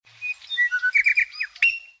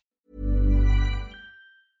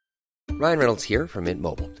Ryan Reynolds here from Mint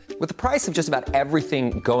Mobile. With the price of just about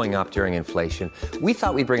everything going up during inflation, we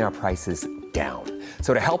thought we'd bring our prices down.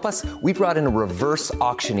 So to help us, we brought in a reverse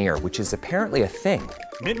auctioneer, which is apparently a thing.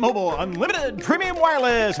 Mint Mobile Unlimited Premium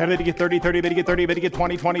Wireless. How to get 30, 30, bit to get 30, bit to get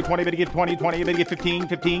 20, 20, 20, bit to get 20, 20, bit to get 15,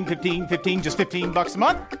 15, 15, 15, just $15 a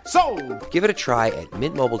month? Sold! Give it a try at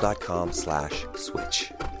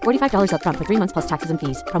mintmobile.com/switch. $45 up front for 3 months plus taxes and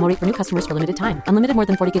fees. Promo rate for new customers for limited time. Unlimited more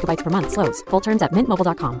than 40 gigabytes per month. Slows full terms at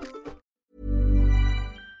mintmobile.com.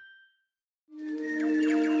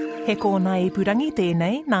 He kōna ipurangi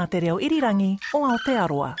tēnei nā te reo irirangi o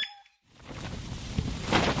Aotearoa.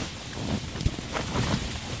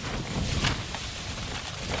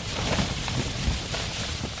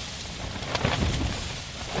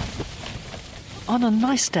 On a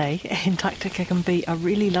nice day, Antarctica can be a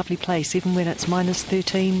really lovely place, even when it's minus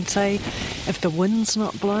 13, say. If the wind's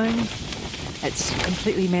not blowing, it's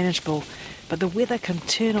completely manageable. But the weather can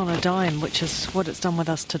turn on a dime, which is what it's done with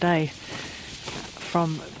us today.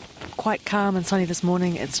 From quite calm and sunny this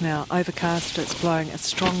morning, it's now overcast, it's blowing a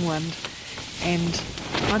strong wind. And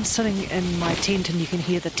I'm sitting in my tent, and you can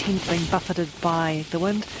hear the tent being buffeted by the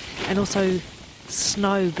wind, and also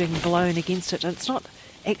snow being blown against it. And it's not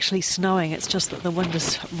actually snowing, it's just that the wind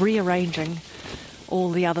is rearranging all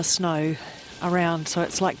the other snow around, so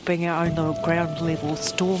it's like being our own little ground level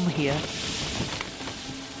storm here.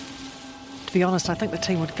 To be honest, I think the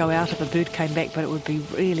team would go out if a bird came back, but it would be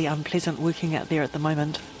really unpleasant working out there at the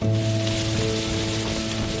moment.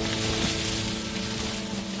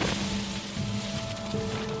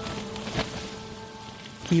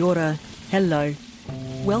 Kia ora, hello.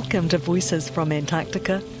 Welcome to Voices from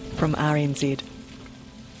Antarctica from RNZ.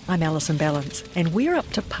 I'm Alison Ballance, and we're up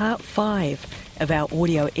to part 5 of our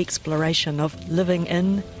audio exploration of living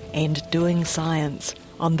in and doing science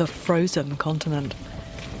on the frozen continent.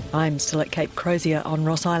 I'm still at Cape Crozier on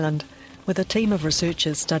Ross Island with a team of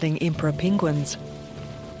researchers studying emperor penguins.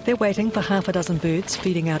 They're waiting for half a dozen birds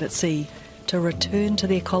feeding out at sea to return to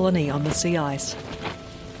their colony on the sea ice.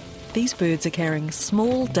 These birds are carrying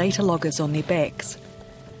small data loggers on their backs.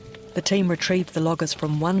 The team retrieved the loggers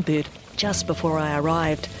from one bird just before I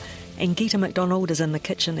arrived, and Geeta MacDonald is in the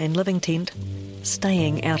kitchen and living tent,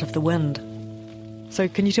 staying out of the wind. So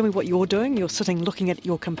can you tell me what you're doing? You're sitting looking at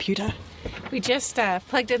your computer. We just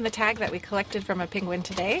plugged in the tag that we collected from a penguin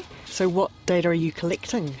today. So what data are you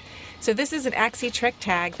collecting? So this is an axi-trick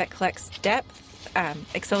tag that collects depth,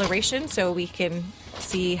 acceleration, so we can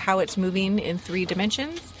see how it's moving in 3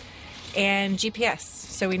 dimensions, and GPS,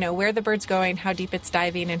 so we know where the bird's going, how deep it's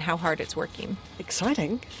diving, and how hard it's working.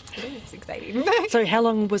 Exciting. It is exciting. So how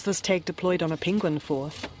long was this tag deployed on a penguin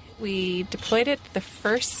for? We deployed it the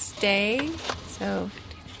first day, so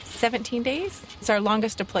 17 days. It's our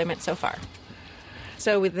longest deployment so far.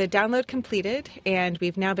 So with the download completed, and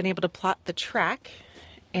we've now been able to plot the track,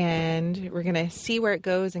 and we're going to see where it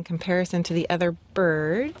goes in comparison to the other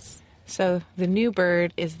birds. So the new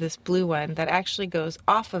bird is this blue one that actually goes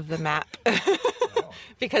off of the map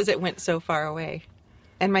because it went so far away.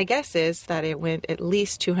 And my guess is that it went at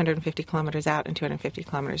least 250 kilometers out and 250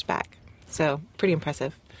 kilometers back. So pretty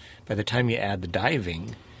impressive. By the time you add the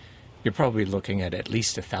diving, you're probably looking at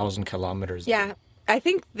least 1,000 kilometers. Yeah, I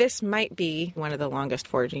think this might be one of the longest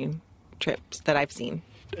foraging trips that I've seen.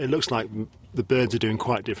 It looks like the birds are doing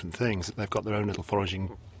quite different things. They've got their own little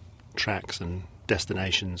foraging tracks and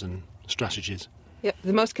destinations and strategies. Yep.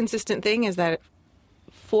 The most consistent thing is that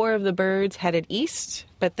 4 of the birds headed east,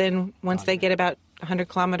 but then once they get about 100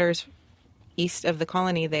 kilometers east of the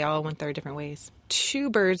colony, they all went their different ways. 2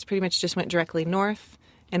 birds pretty much just went directly north,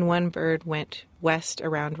 and 1 bird went west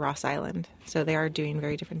around Ross Island. So they are doing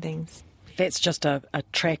very different things. That's just a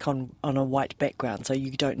track on a white background, so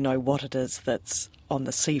you don't know what it is that's on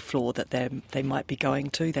the seafloor that they might be going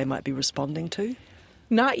to, they might be responding to?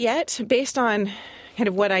 Not yet. Based on kind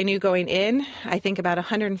of what I knew going in, I think about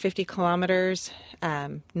 150 kilometers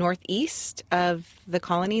northeast of the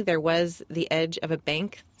colony, there was the edge of a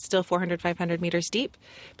bank, still 400, 500 meters deep,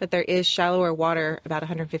 but there is shallower water about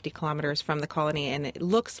 150 kilometers from the colony, and it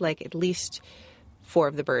looks like at least 4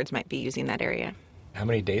 of the birds might be using that area. How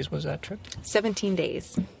many days was that trip? 17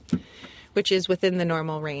 days, which is within the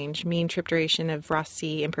normal range. Mean trip duration of Ross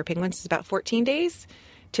Sea emperor penguins is about 14 days,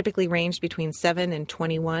 typically ranged between 7 and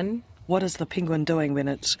 21. What is the penguin doing when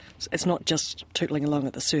it's not just tootling along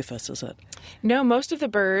at the surface, is it? No, most of the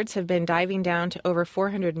birds have been diving down to over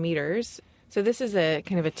 400 meters. So this is a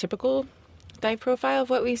kind of a typical dive profile of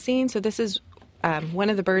what we've seen. So this is one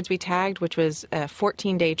of the birds we tagged, which was a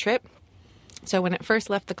 14-day trip. So when it first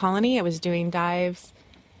left the colony, it was doing dives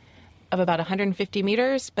of about 150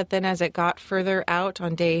 meters, but then as it got further out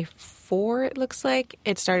on day 4, it looks like,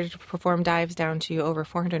 it started to perform dives down to over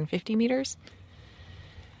 450 meters.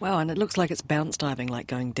 Wow, and it looks like it's bounce diving, like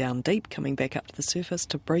going down deep, coming back up to the surface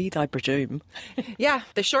to breathe, I presume. Yeah,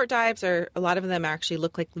 the short dives a lot of them actually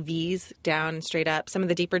look like V's down and straight up. Some of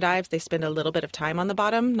the deeper dives, they spend a little bit of time on the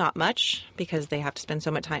bottom, not much, because they have to spend so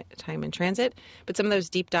much time in transit. But some of those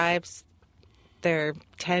deep dives, they're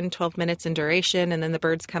 10, 12 minutes in duration, and then the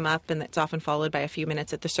birds come up, and it's often followed by a few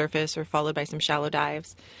minutes at the surface or followed by some shallow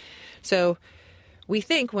dives. So we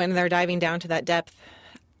think when they're diving down to that depth,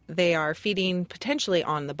 they are feeding potentially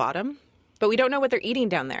on the bottom, but we don't know what they're eating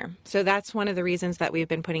down there. So that's one of the reasons that we've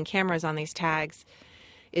been putting cameras on these tags,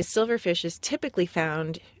 is silverfish is typically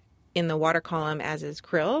found in the water column, as is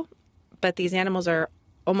krill, but these animals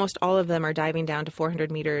almost all of them are diving down to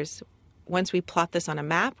 400 meters. Once we plot this on a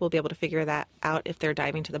map, we'll be able to figure that out if they're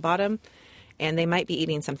diving to the bottom, and they might be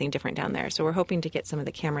eating something different down there. So we're hoping to get some of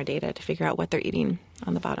the camera data to figure out what they're eating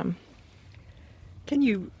on the bottom. Can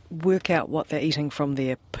you work out what they're eating from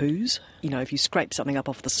their poos? You know, if you scrape something up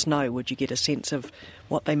off the snow, would you get a sense of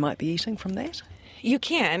what they might be eating from that? You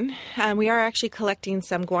can. We are actually collecting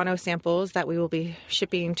some guano samples that we will be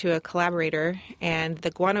shipping to a collaborator, and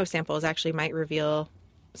the guano samples actually might reveal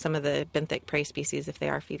some of the benthic prey species, if they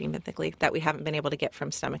are feeding benthically, that we haven't been able to get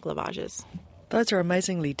from stomach lavages. Those are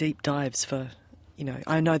amazingly deep dives for,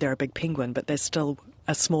 I know they're a big penguin, but they're still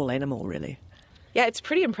a small animal, really. Yeah, it's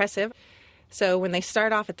pretty impressive. So when they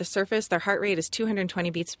start off at the surface, their heart rate is 220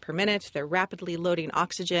 beats per minute. They're rapidly loading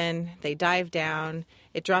oxygen. They dive down.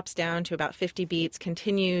 It drops down to about 50 beats,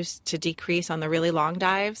 continues to decrease on the really long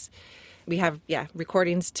dives. We have,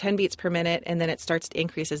 recordings 10 beats per minute, and then it starts to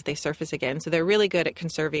increase as they surface again. So they're really good at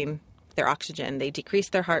conserving their oxygen. They decrease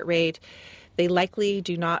their heart rate. They likely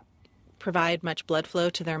do not provide much blood flow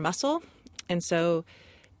to their muscle. And so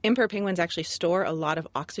emperor penguins actually store a lot of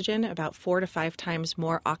oxygen, about 4 to 5 times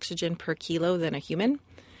more oxygen per kilo than a human.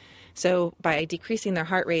 So by decreasing their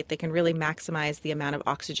heart rate, they can really maximize the amount of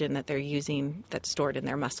oxygen that they're using that's stored in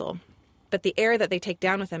their muscle. But the air that they take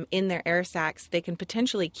down with them in their air sacs, they can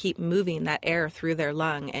potentially keep moving that air through their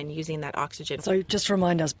lung and using that oxygen. So just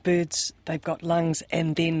remind us, birds, they've got lungs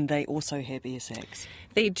and then they also have air sacs.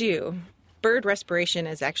 They do. Bird respiration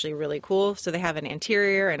is actually really cool. So they have an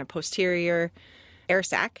anterior and a posterior air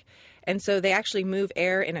sac. And so they actually move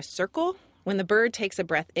air in a circle. When the bird takes a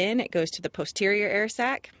breath in, it goes to the posterior air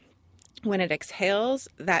sac. When it exhales,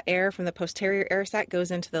 that air from the posterior air sac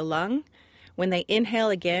goes into the lung. When they inhale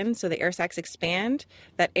again, so the air sacs expand,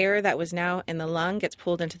 that air that was now in the lung gets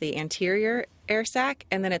pulled into the anterior air sac,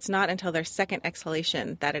 and then it's not until their second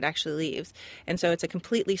exhalation that it actually leaves. And so it's a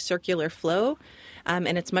completely circular flow,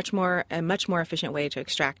 and it's a much more efficient way to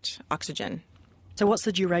extract oxygen. So what's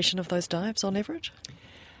the duration of those dives on average?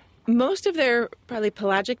 Most of their probably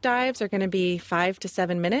pelagic dives are going to be 5 to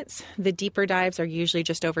 7 minutes. The deeper dives are usually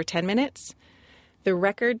just over 10 minutes. The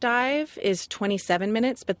record dive is 27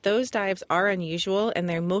 minutes, but those dives are unusual, and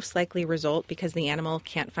they most likely result because the animal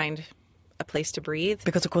can't find a place to breathe.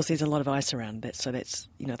 Because, of course, there's a lot of ice around that, so that's,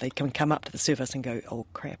 they can come up to the surface and go, oh,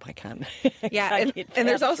 crap, I can't. Yeah, and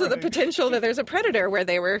there's also the potential that there's a predator where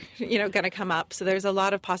they were, going to come up. So there's a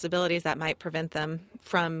lot of possibilities that might prevent them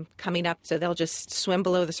from coming up. So they'll just swim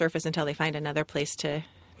below the surface until they find another place to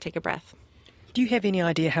take a breath. Do you have any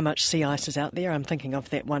idea how much sea ice is out there? I'm thinking of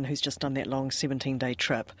that one who's just done that long 17-day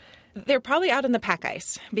trip. They're probably out in the pack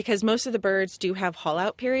ice because most of the birds do have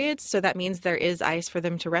haul-out periods, so that means there is ice for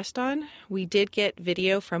them to rest on. We did get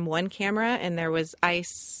video from one camera, and there was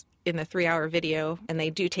ice in the 3-hour video, and they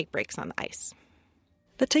do take breaks on the ice.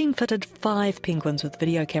 The team fitted 5 penguins with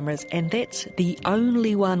video cameras, and that's the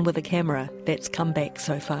only one with a camera that's come back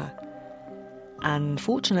so far.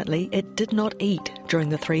 Unfortunately, it did not eat during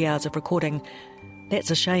the 3 hours of recording. That's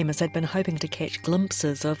a shame, as they'd been hoping to catch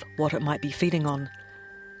glimpses of what it might be feeding on.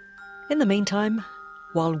 In the meantime,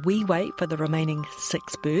 while we wait for the remaining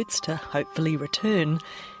 6 birds to hopefully return,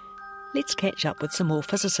 let's catch up with some more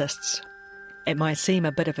physicists. It might seem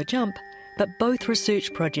a bit of a jump, but both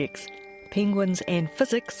research projects, penguins and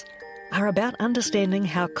physics, are about understanding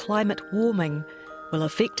how climate warming will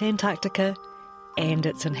affect Antarctica and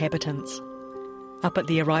its inhabitants. Up at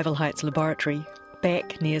the Arrival Heights laboratory,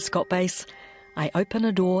 back near Scott Base, I open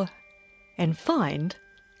a door and find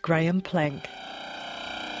Graham Plank.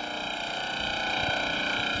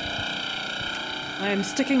 I am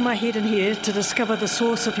sticking my head in here to discover the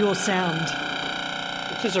source of your sound.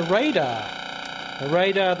 It is a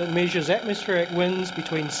radar that measures atmospheric winds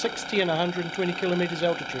between 60 and 120 kilometres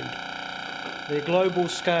altitude. They're global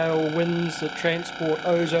scale winds that transport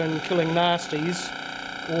ozone-killing nasties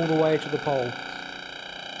all the way to the pole.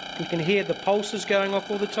 You can hear the pulses going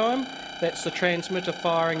off all the time. That's the transmitter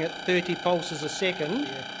firing at 30 pulses a second.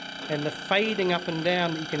 And the fading up and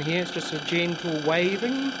down that you can hear, it's just a gentle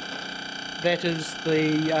waving. That is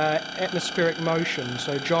the atmospheric motion,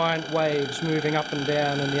 so giant waves moving up and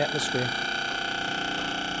down in the atmosphere.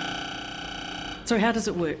 So how does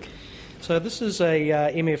it work? So this is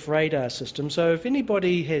a MF radar system. So if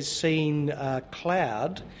anybody has seen a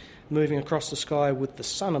cloud moving across the sky with the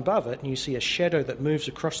sun above it, and you see a shadow that moves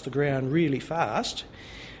across the ground really fast,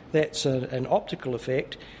 that's an optical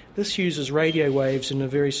effect. This uses radio waves in a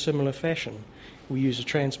very similar fashion. We use a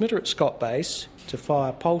transmitter at Scott Base to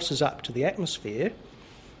fire pulses up to the atmosphere,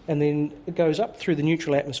 and then it goes up through the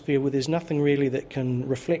neutral atmosphere where there's nothing really that can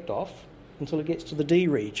reflect off until it gets to the D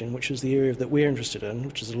region, which is the area that we're interested in,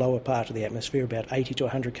 which is the lower part of the atmosphere, about 80 to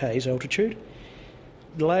 100 k's altitude.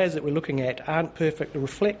 The layers that we're looking at aren't perfect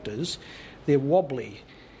reflectors, they're wobbly.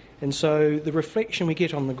 And so the reflection we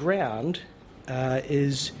get on the ground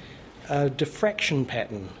is a diffraction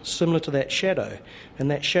pattern similar to that shadow, and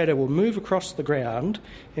that shadow will move across the ground,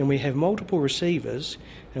 and we have multiple receivers,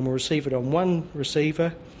 and we'll receive it on one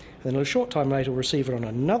receiver, and then a short time later we'll receive it on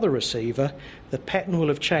another receiver. The pattern will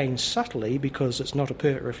have changed subtly because it's not a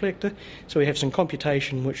perfect reflector, so we have some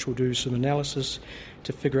computation which will do some analysis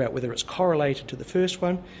to figure out whether it's correlated to the first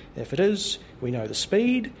one. If it is, we know the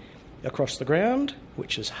speed across the ground,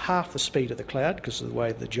 which is half the speed of the cloud because of the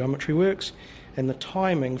way the geometry works, and the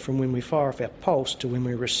timing from when we fire off our pulse to when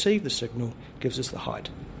we receive the signal gives us the height.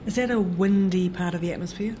 Is that a windy part of the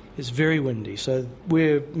atmosphere? It's very windy, so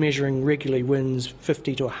we're measuring regularly winds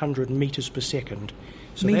 50 to 100 metres per second.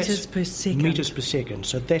 So metres per second? Metres per second,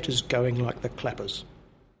 so that is going like the clappers.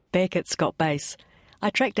 Back at Scott Base, I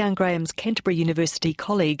tracked down Graham's Canterbury University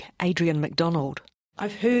colleague, Adrian McDonald.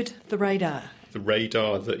 I've heard the radar. The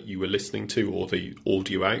radar that you were listening to, or the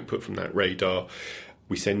audio output from that radar,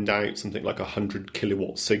 we send out something like a 100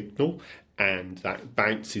 kilowatt signal, and that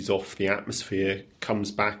bounces off the atmosphere,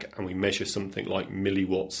 comes back, and we measure something like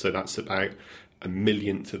milliwatts. So that's about a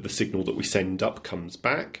millionth of the signal that we send up comes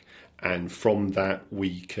back, and from that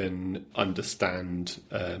we can understand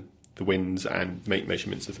the winds and make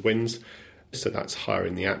measurements of the winds. So that's higher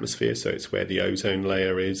in the atmosphere, so it's where the ozone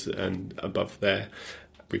layer is, and above there.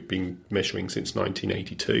 We've been measuring since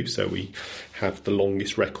 1982, so we have the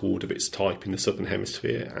longest record of its type in the Southern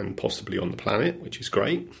Hemisphere and possibly on the planet, which is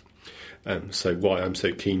great. So why I'm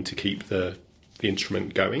so keen to keep the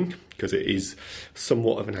instrument going, because it is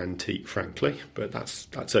somewhat of an antique, frankly, but that's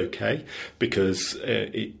okay, because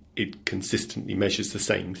it consistently measures the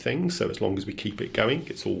same thing, so as long as we keep it going,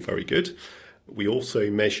 it's all very good. We also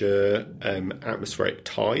measure atmospheric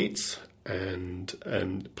tides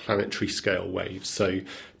and planetary scale waves. So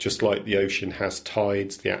just like the ocean has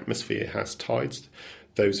tides, the atmosphere has tides.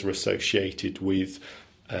 Those are associated with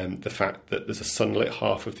the fact that there's a sunlit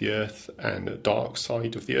half of the Earth and a dark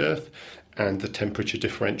side of the Earth, and the temperature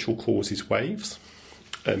differential causes waves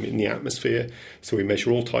in the atmosphere. So we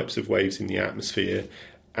measure all types of waves in the atmosphere,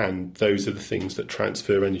 and those are the things that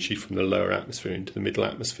transfer energy from the lower atmosphere into the middle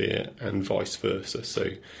atmosphere and vice versa.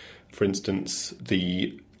 So, for instance,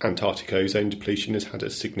 the Antarctic ozone depletion has had a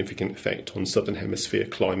significant effect on Southern Hemisphere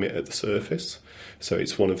climate at the surface. So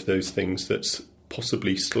it's one of those things that's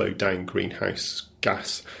possibly slowed down greenhouse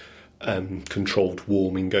gas controlled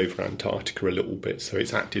warming over Antarctica a little bit. So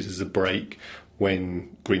it's acted as a brake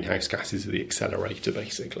when greenhouse gases are the accelerator,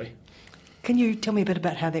 basically. Can you tell me a bit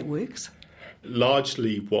about how that works?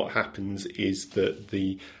 Largely what happens is that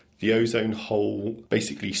the ozone hole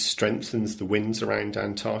basically strengthens the winds around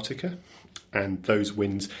Antarctica, and those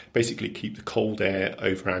winds basically keep the cold air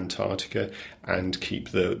over Antarctica and keep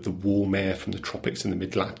the warm air from the tropics and the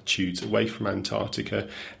mid-latitudes away from Antarctica.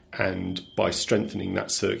 And by strengthening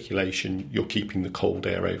that circulation, you're keeping the cold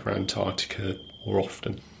air over Antarctica more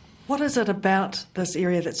often. What is it about this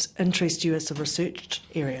area that's interests you as a research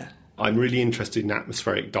area? I'm really interested in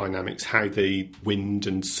atmospheric dynamics, how the wind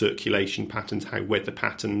and circulation patterns, how weather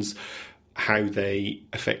patterns, how they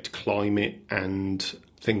affect climate and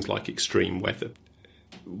things like extreme weather.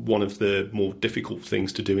 One of the more difficult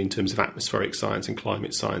things to do in terms of atmospheric science and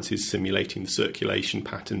climate science is simulating the circulation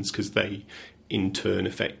patterns, because they in turn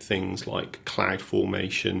affect things like cloud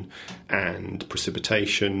formation and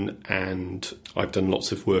precipitation. And I've done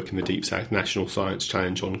lots of work in the Deep South National Science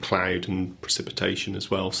Challenge on cloud and precipitation as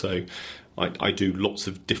well. So I do lots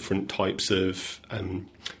of different types of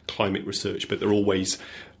climate research, but they're always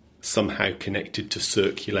somehow connected to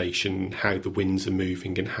circulation, how the winds are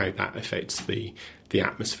moving and how that affects the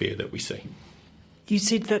atmosphere that we see. You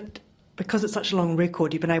said that because it's such a long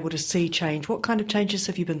record, you've been able to see change. What kind of changes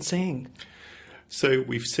have you been seeing? So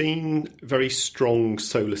we've seen very strong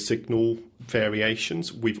solar signal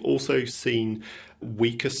variations. We've also seen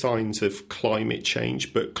weaker signs of climate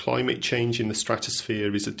change, but climate change in the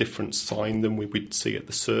stratosphere is a different sign than we would see at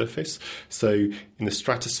the surface. So in the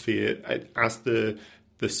stratosphere, as the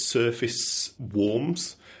surface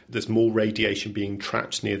warms, there's more radiation being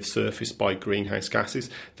trapped near the surface by greenhouse gases.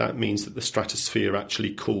 That means that the stratosphere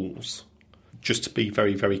actually cools. Just to be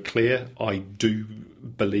very, very clear, I do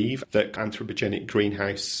believe that anthropogenic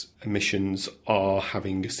greenhouse emissions are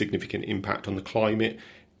having a significant impact on the climate.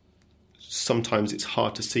 Sometimes it's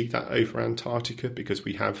hard to see that over Antarctica because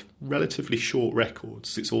we have relatively short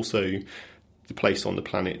records. It's also the place on the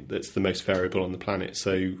planet that's the most variable on the planet.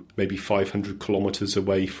 So maybe 500 kilometres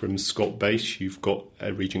away from Scott Base, you've got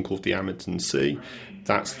a region called the Amazon Sea.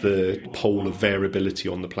 That's the pole of variability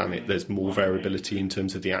on the planet. There's more variability in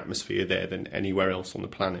terms of the atmosphere there than anywhere else on the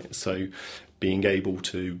planet. So being able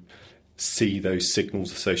to see those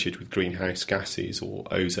signals associated with greenhouse gases or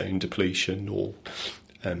ozone depletion or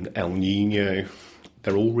El Nino,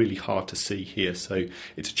 they're all really hard to see here. So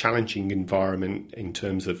it's a challenging environment in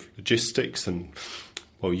terms of logistics. And,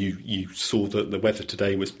 well, you saw that the weather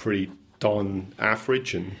today was pretty darn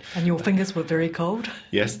average. And your fingers were very cold?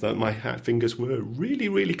 Yes, my fingers were really,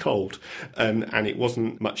 really cold. And it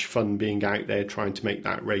wasn't much fun being out there trying to make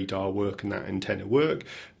that radar work and that antenna work.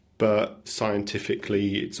 But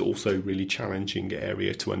scientifically, it's also a really challenging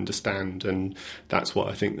area to understand. And that's why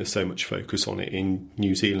I think there's so much focus on it in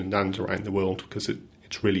New Zealand and around the world, because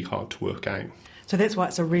it's really hard to work out. So that's why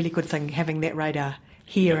it's a really good thing having that radar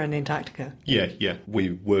here in Antarctica. Yeah.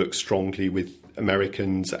 We work strongly with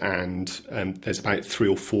Americans, and there's about 3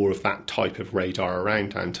 or 4 of that type of radar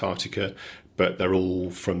around Antarctica, but they're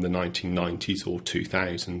all from the 1990s or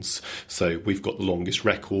 2000s. So we've got the longest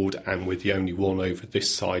record, and we're the only one over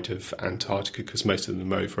this side of Antarctica because most of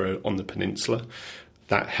them are over on the peninsula.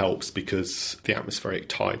 That helps because the atmospheric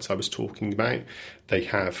tides I was talking about, they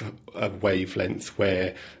have a wavelength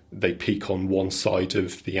where they peak on one side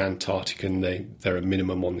of the Antarctic and they're a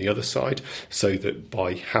minimum on the other side, so that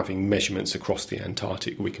by having measurements across the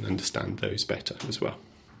Antarctic, we can understand those better as well.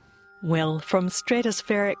 Well, from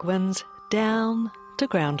stratospheric winds down to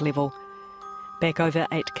ground level. Back over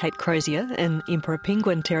at Cape Crozier in Emperor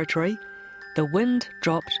Penguin territory, the wind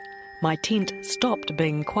dropped, my tent stopped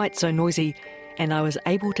being quite so noisy, and I was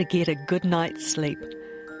able to get a good night's sleep,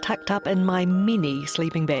 tucked up in my mini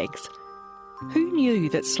sleeping bags. Who knew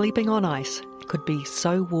that sleeping on ice could be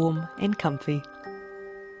so warm and comfy?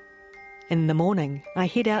 In the morning, I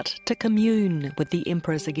head out to commune with the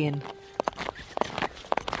emperors again.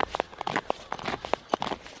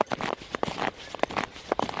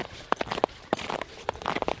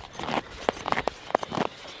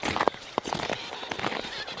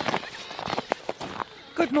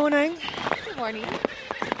 Good morning. Good morning.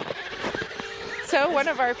 So one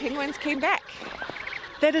of our penguins came back.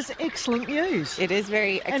 That is excellent news. It is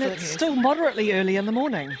very excellent And it's news. still moderately early in the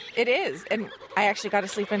morning. It is, and I actually got to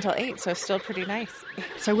sleep until 8, so it's still pretty nice.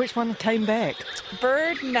 So which one came back?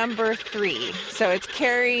 Bird number 3. So it's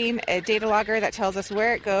carrying a data logger that tells us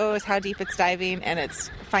where it goes, how deep it's diving, and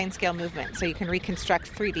its fine scale movement, so you can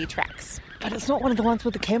reconstruct 3D tracks. But it's not one of the ones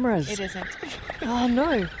with the cameras. It isn't. Oh,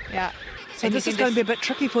 no. Yeah. So this is going to be a bit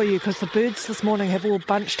tricky for you because the birds this morning have all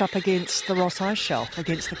bunched up against the Ross Ice Shelf,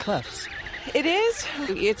 against the cliffs. It is.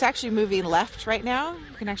 It's actually moving left right now.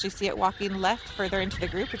 You can actually see it walking left further into the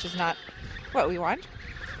group, which is not what we want.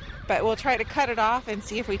 But we'll try to cut it off and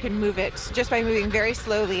see if we can move it just by moving very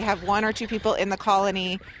slowly, have 1 or 2 people in the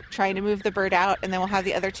colony trying to move the bird out, and then we'll have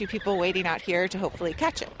the other 2 people waiting out here to hopefully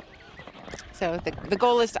catch it. So the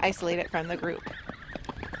goal is to isolate it from the group.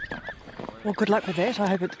 Well, good luck with that. I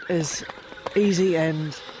hope it is easy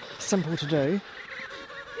and simple to do.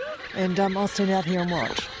 And I'll stand out here and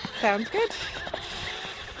watch. Sounds good.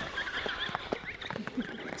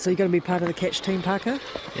 So you're going to be part of the catch team, Parker?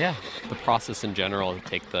 Yeah, the process in general,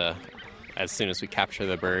 as soon as we capture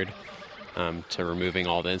the bird, to removing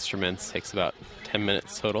all the instruments takes about 10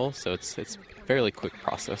 minutes total, so it's a fairly quick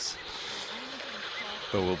process.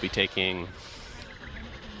 But we'll be taking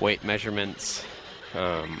weight measurements,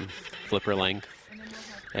 flipper length,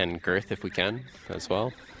 and girth if we can as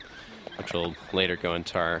well, which will later go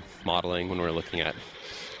into our modeling when we're looking at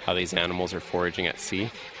how these animals are foraging at sea.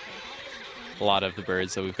 A lot of the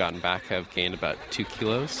birds that we've gotten back have gained about 2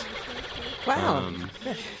 kilos. Wow.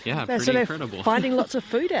 Yeah, so pretty they're incredible. Finding lots of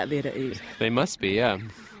food out there to eat. They must be, yeah.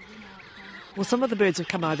 Well, some of the birds have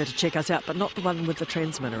come over to check us out, but not the one with the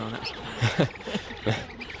transmitter on it.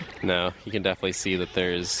 No, you can definitely see that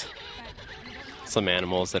there's some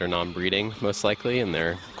animals that are non-breeding, most likely, and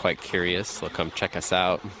they're quite curious. They'll come check us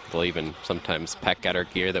out. They'll even sometimes peck at our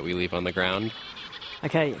gear that we leave on the ground.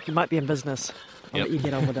 Okay, you might be in business. I'll Yep. let you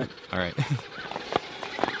get on with it. All right.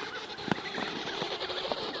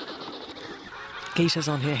 Geeta's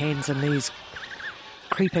on her hands and knees,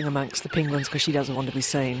 creeping amongst the penguins because she doesn't want to be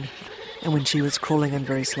seen. And when she was crawling in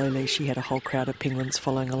very slowly, she had a whole crowd of penguins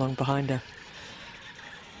following along behind her.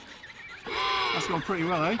 That's gone pretty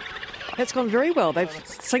well, eh? It's gone very well. They've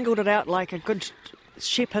singled it out like a good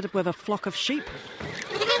shepherd with a flock of sheep.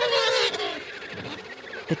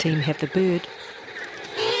 The team have the bird.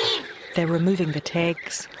 They're removing the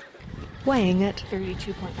tags, weighing it,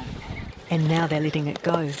 32.9. and now they're letting it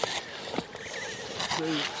go.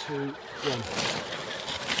 3, 2, 1.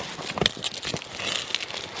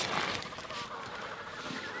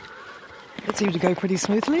 It seemed to go pretty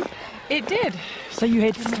smoothly. It did. So you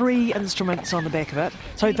had 3 instruments on the back of it.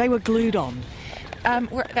 So they were glued on.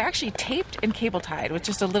 They're actually taped and cable tied with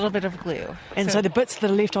just a little bit of glue. And so the bits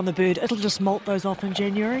that are left on the bird, it'll just molt those off in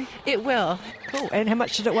January? It will. Cool. And how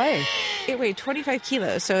much did it weigh? It weighed 25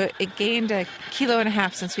 kilos, so it gained 1.5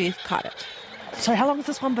 kilos since we caught it. So how long has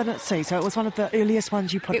this one been at sea? So it was one of the earliest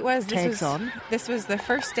ones you put tags on? This was the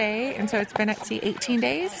first day, and so it's been at sea 18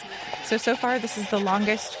 days. So far, this is the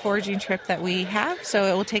longest foraging trip that we have. So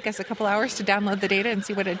it will take us a couple hours to download the data and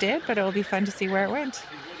see what it did, but it will be fun to see where it went.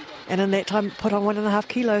 And in that time, put on 1.5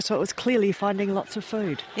 kilos, so it was clearly finding lots of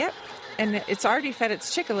food. Yep. And it's already fed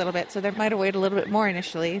its chick a little bit, so there might have weighed a little bit more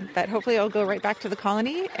initially. But hopefully it'll go right back to the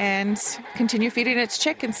colony and continue feeding its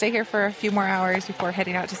chick and stay here for a few more hours before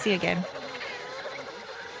heading out to sea again.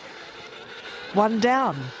 One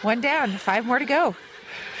down. 5 more to go.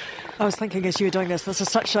 I was thinking as you were doing this is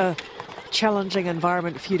such a challenging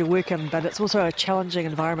environment for you to work in, but it's also a challenging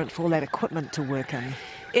environment for all that equipment to work in.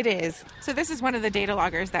 It is. So this is one of the data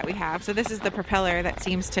loggers that we have. So this is the propeller that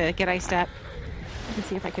seems to get iced up. You can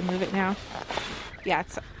see if I can move it now. Yeah,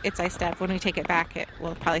 it's iced up. When we take it back, it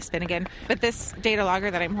will probably spin again. But this data logger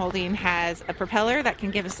that I'm holding has a propeller that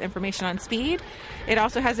can give us information on speed. It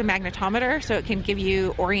also has a magnetometer, so it can give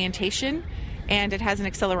you orientation. And it has an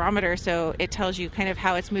accelerometer, so it tells you kind of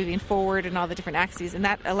how it's moving forward and all the different axes. And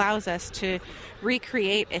that allows us to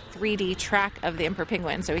recreate a 3D track of the emperor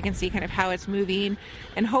penguin, so we can see kind of how it's moving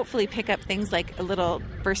and hopefully pick up things like a little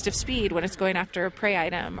burst of speed when it's going after a prey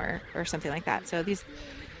item or something like that. So these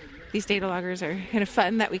data loggers are kind of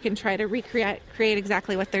fun that we can try to create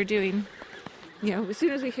exactly what they're doing. You know, as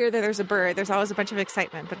soon as we hear that there's a bird, there's always a bunch of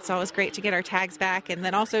excitement, but it's always great to get our tags back and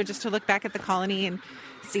then also just to look back at the colony and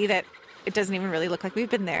see that it doesn't even really look like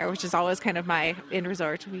we've been there, which is always kind of my end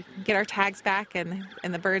resort. We get our tags back and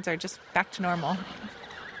the birds are just back to normal.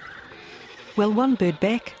 Well, one bird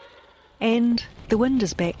back, and the wind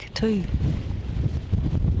is back too.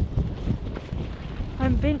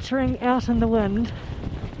 I'm venturing out in the wind,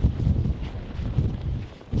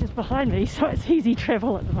 which is behind me, so it's easy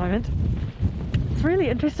travel at the moment. It's really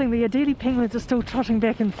interesting, the Adelie penguins are still trotting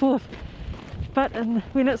back and forth. But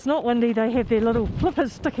when it's not windy, they have their little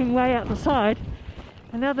flippers sticking way out the side.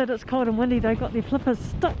 And now that it's cold and windy, they've got their flippers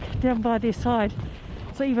stuck down by their side.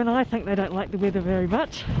 So even I think they don't like the weather very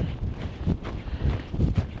much.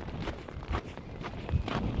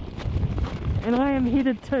 And I am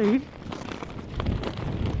headed to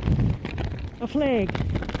a flag,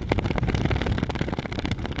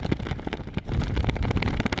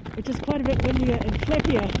 which is quite a bit windier and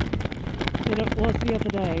flappier than it was the other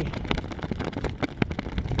day.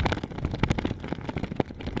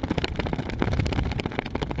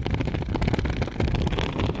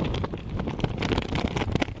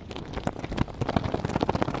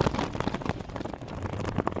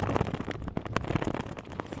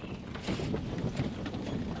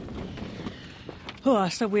 Oh,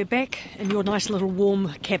 so we're back in your nice little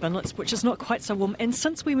warm cabin, which is not quite so warm. And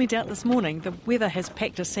since we went out this morning, the weather has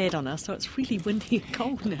packed a sad on us, so it's really windy and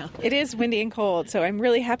cold now. It is windy and cold, so I'm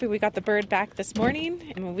really happy we got the bird back this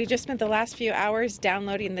morning. And we just spent the last few hours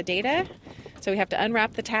downloading the data. So we have to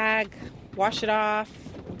unwrap the tag, wash it off,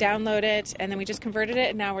 download it, and then we just converted it.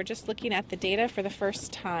 And now we're just looking at the data for the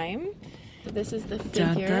first time. So this is the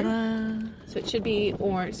figure. Da, da, da. So it should be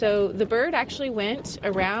orange. So the bird actually went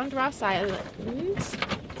around Ross Island.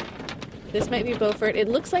 This might be Beaufort. It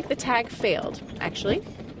looks like the tag failed, actually.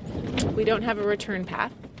 We don't have a return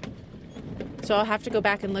path. So I'll have to go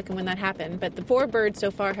back and look at when that happened. But the 4 birds so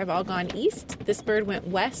far have all gone east. This bird went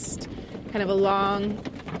west, kind of along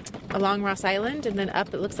Ross Island, and then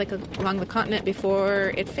up, it looks like along the continent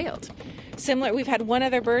before it failed. Similar, we've had one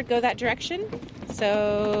other bird go that direction.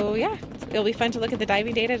 So yeah, it'll be fun to look at the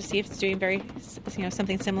diving data to see if it's doing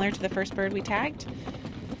something similar to the first bird we tagged.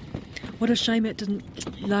 What a shame it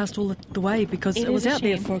didn't last all the way, because it was out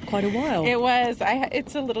there for quite a while. It was.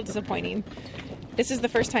 It's a little disappointing. This is the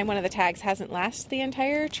first time one of the tags hasn't lasted the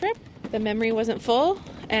entire trip. The memory wasn't full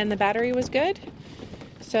and the battery was good.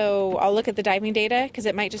 So I'll look at the diving data, because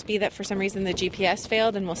it might just be that for some reason the GPS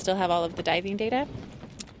failed and we'll still have all of the diving data.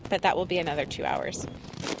 But that will be another 2 hours.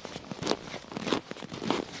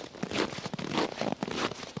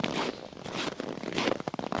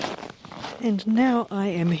 And now I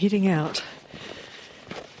am heading out.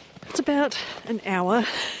 It's about an hour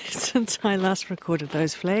since I last recorded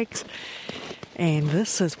those flags, and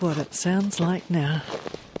this is what it sounds like now.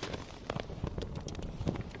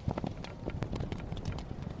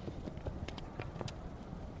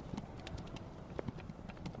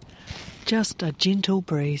 Just a gentle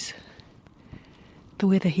breeze. The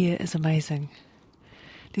weather here is amazing.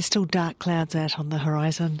 There's still dark clouds out on the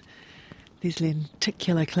horizon. There's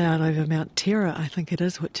lenticular cloud over Mount Terror, I think it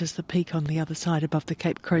is, which is the peak on the other side above the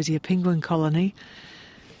Cape Crozier penguin colony.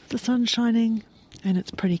 The sun's shining and it's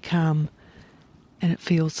pretty calm, and it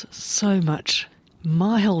feels so much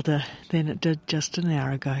milder than it did just an hour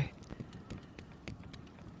ago.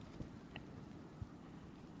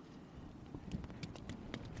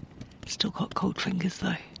 Still got cold fingers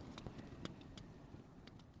though.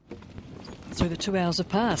 So the 2 hours have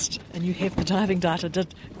passed, and you have the diving data.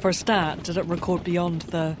 For a start, did it record beyond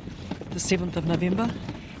the 7th of November?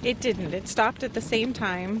 It didn't. It stopped at the same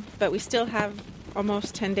time, but we still have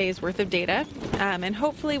almost 10 days worth of data, and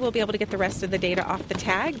hopefully we'll be able to get the rest of the data off the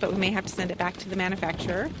tag, but we may have to send it back to the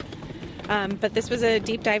manufacturer. But this was a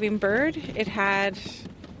deep diving bird. It had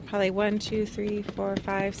probably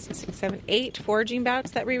 8 foraging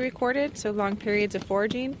bouts that we recorded, so long periods of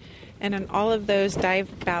foraging. And on all of those dive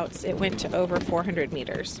bouts, it went to over 400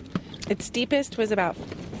 meters. Its deepest was about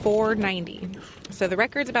 490. So the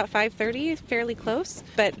record's about 530, fairly close.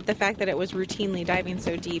 But the fact that it was routinely diving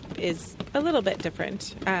so deep is a little bit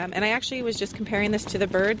different. And I actually was just comparing this to the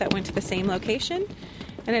bird that went to the same location,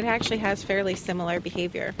 and it actually has fairly similar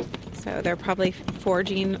behavior. So they're probably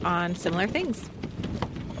foraging on similar things.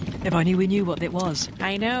 If only we knew what that was.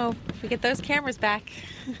 I know. If we get those cameras back.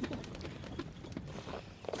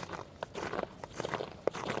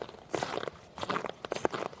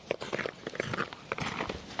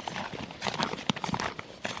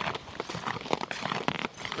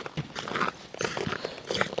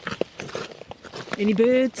 Any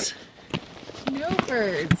birds? No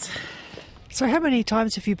birds. So how many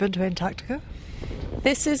times have you been to Antarctica?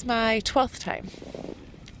 This is my 12th time.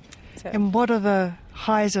 And what are the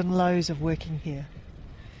highs and lows of working here?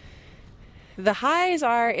 The highs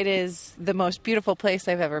are, it is the most beautiful place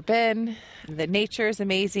I've ever been. The nature is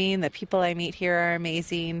amazing. The people I meet here are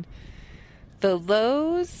amazing. The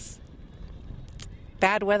lows,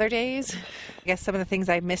 bad weather days. I guess some of the things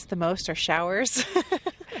I miss the most are showers.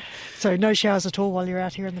 So no showers at all while you're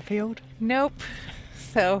out here in the field? Nope.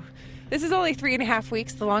 So this is only 3.5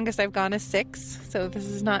 weeks. The longest I've gone is 6. So this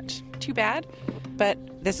is not too bad.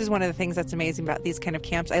 But this is one of the things that's amazing about these kind of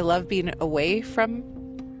camps. I love being away from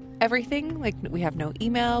everything. Like, we have no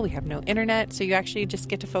email, we have no internet. So you actually just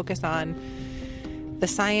get to focus on the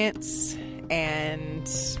science and,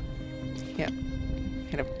 you know,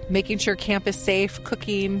 kind of making sure camp is safe,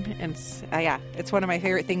 cooking. And it's one of my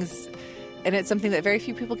favorite things. And it's something that very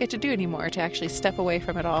few people get to do anymore, to actually step away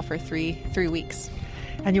from it all for three weeks.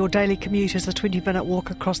 And your daily commute is a 20-minute walk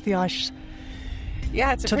across the ice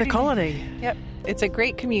to the colony. Yep, it's a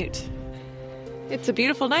great commute. It's a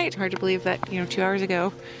beautiful night. Hard to believe that, 2 hours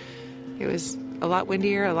ago it was a lot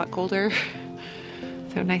windier, a lot colder.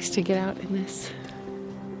 So nice to get out in this.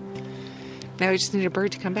 Now we just need a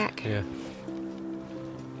bird to come back. Yeah.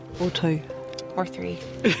 Or 2. Or 3.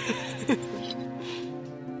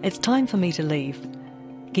 It's time for me to leave.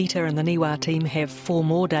 Geeta and the Niwa team have 4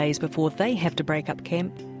 more days before they have to break up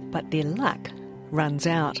camp, but their luck runs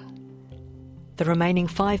out. The remaining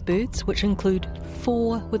 5 birds, which include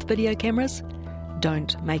 4 with video cameras,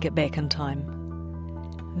 don't make it back in time.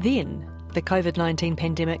 Then, the COVID-19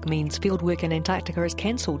 pandemic means fieldwork in Antarctica is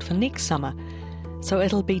cancelled for next summer, so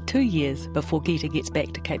it'll be 2 years before Geeta gets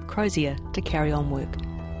back to Cape Crozier to carry on work.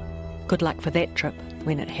 Good luck for that trip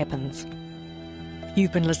when it happens.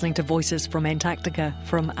 You've been listening to Voices from Antarctica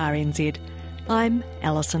from RNZ. I'm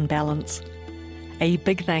Alison Balance. A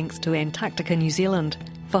big thanks to Antarctica New Zealand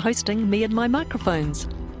for hosting me and my microphones.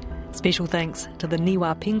 Special thanks to the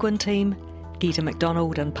Niwa Penguin team, Geeta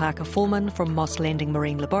McDonald and Parker Foreman from Moss Landing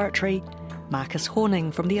Marine Laboratory, Marcus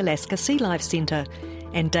Horning from the Alaska Sea Life Centre,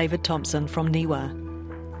 and David Thompson from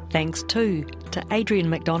Niwa. Thanks too to Adrian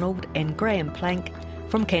McDonald and Graham Plank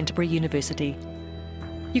from Canterbury University.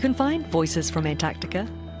 You can find Voices from Antarctica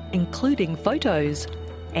including photos,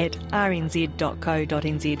 at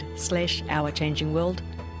rnz.co.nz/Our Changing World,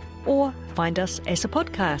 or find us as a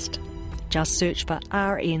podcast. Just search for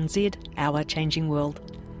RNZ Our Changing World.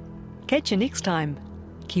 Catch you next time.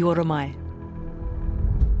 Kia ora mai.